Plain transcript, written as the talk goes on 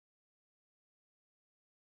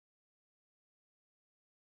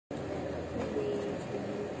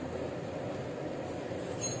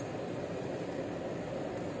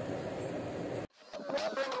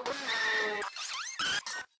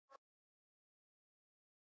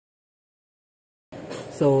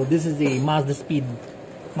So this is a Mazda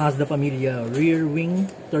Familia rear wing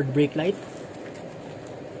third brake light.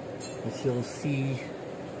 As you'll see,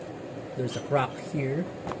 there's a crack here,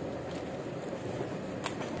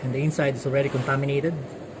 and the inside is already contaminated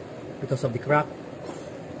because of the crack.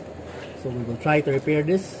 So we will try to repair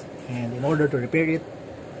this, and in order to repair it,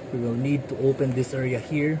 we will need to open this area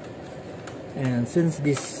here. And since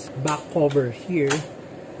this back cover here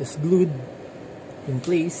is glued in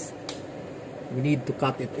place, we need to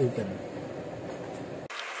cut it open.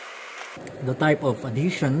 The type of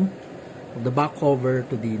adhesion of the back cover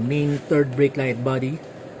to the main third brake light body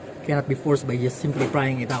cannot be forced by just simply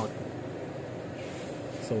prying it out.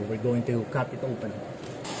 So we're going to cut it open.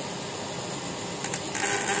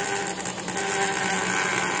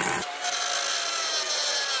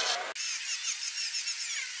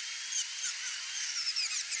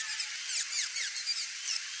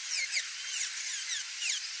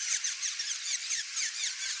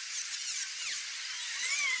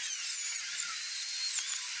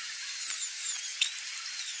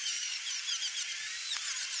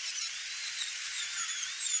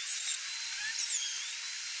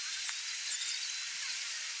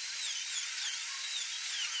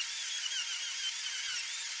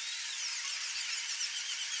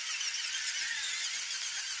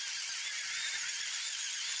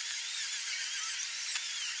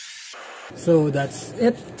 So that's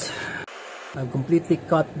it. I've completely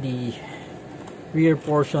cut the rear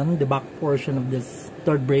portion, the back portion of this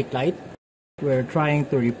third brake light. We're trying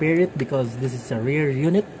to repair it because this is a rear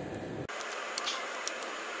unit.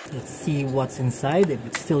 Let's see what's inside, if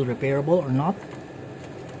it's still repairable or not.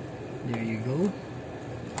 There you go.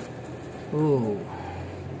 Oh,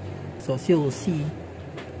 so as you'll see,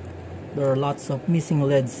 there are lots of missing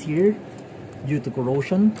leads here due to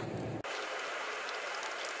corrosion.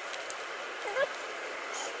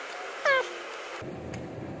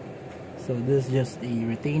 So this is just a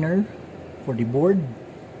retainer for the board.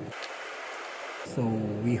 So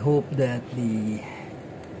we hope that the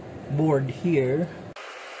board here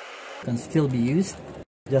can still be used.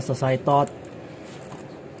 Just as I thought,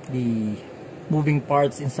 the moving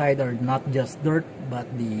parts inside are not just dirt, but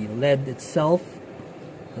the lead itself.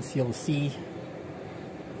 As you'll see,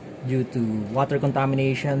 due to water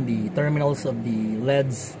contamination, the terminals of the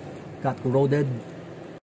leads got corroded.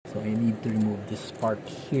 So I need to remove this part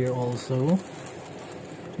here also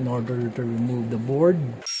in order to remove the board.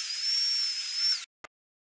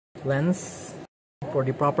 Lens for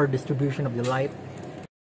the proper distribution of the light.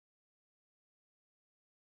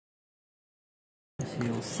 As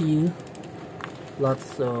you'll see,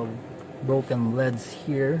 lots of broken leads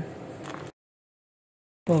here.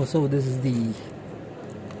 Oh, so this is the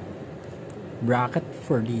bracket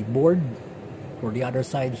for the board for the other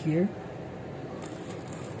side here,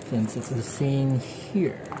 since it's the same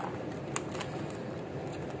here.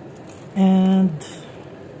 And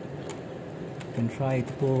you can try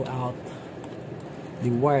to pull out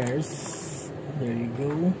the wires. There you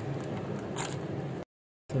go.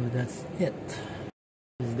 So that's it.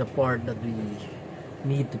 This is the part that we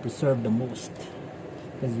need to preserve the most,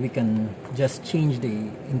 because we can just change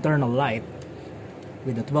the internal light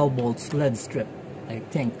with a 12 volts LED strip, I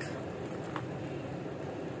think.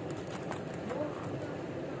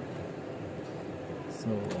 So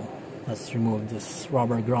let's remove this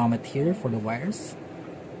rubber grommet here for the wires.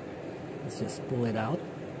 Let's just pull it out.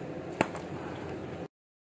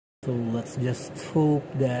 So let's just hope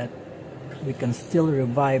that we can still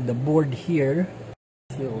revive the board here.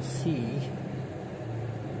 You'll see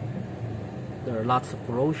there are lots of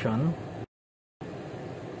corrosion.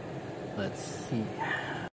 Let's see.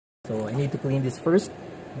 So I need to clean this first.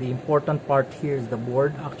 The important part here is the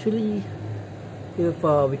board. Actually, if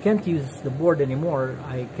we can't use the board anymore,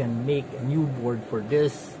 I can make a new board for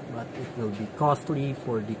this, but it will be costly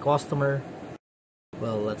for the customer.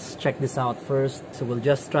 Well, let's check this out first. So we'll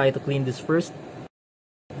just try to clean this first,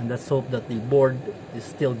 and let's hope that the board is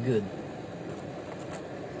still good.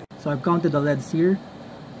 So I've counted the LEDs here.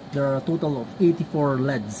 There are a total of 84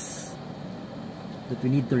 LEDs that we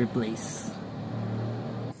need to replace.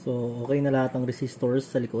 So okay na lahat ng resistors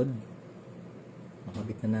sa likod.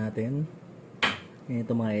 Nakabit na natin.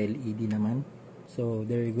 Ito mga LED naman. So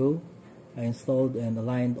there you go. I installed and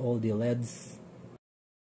aligned all the LEDs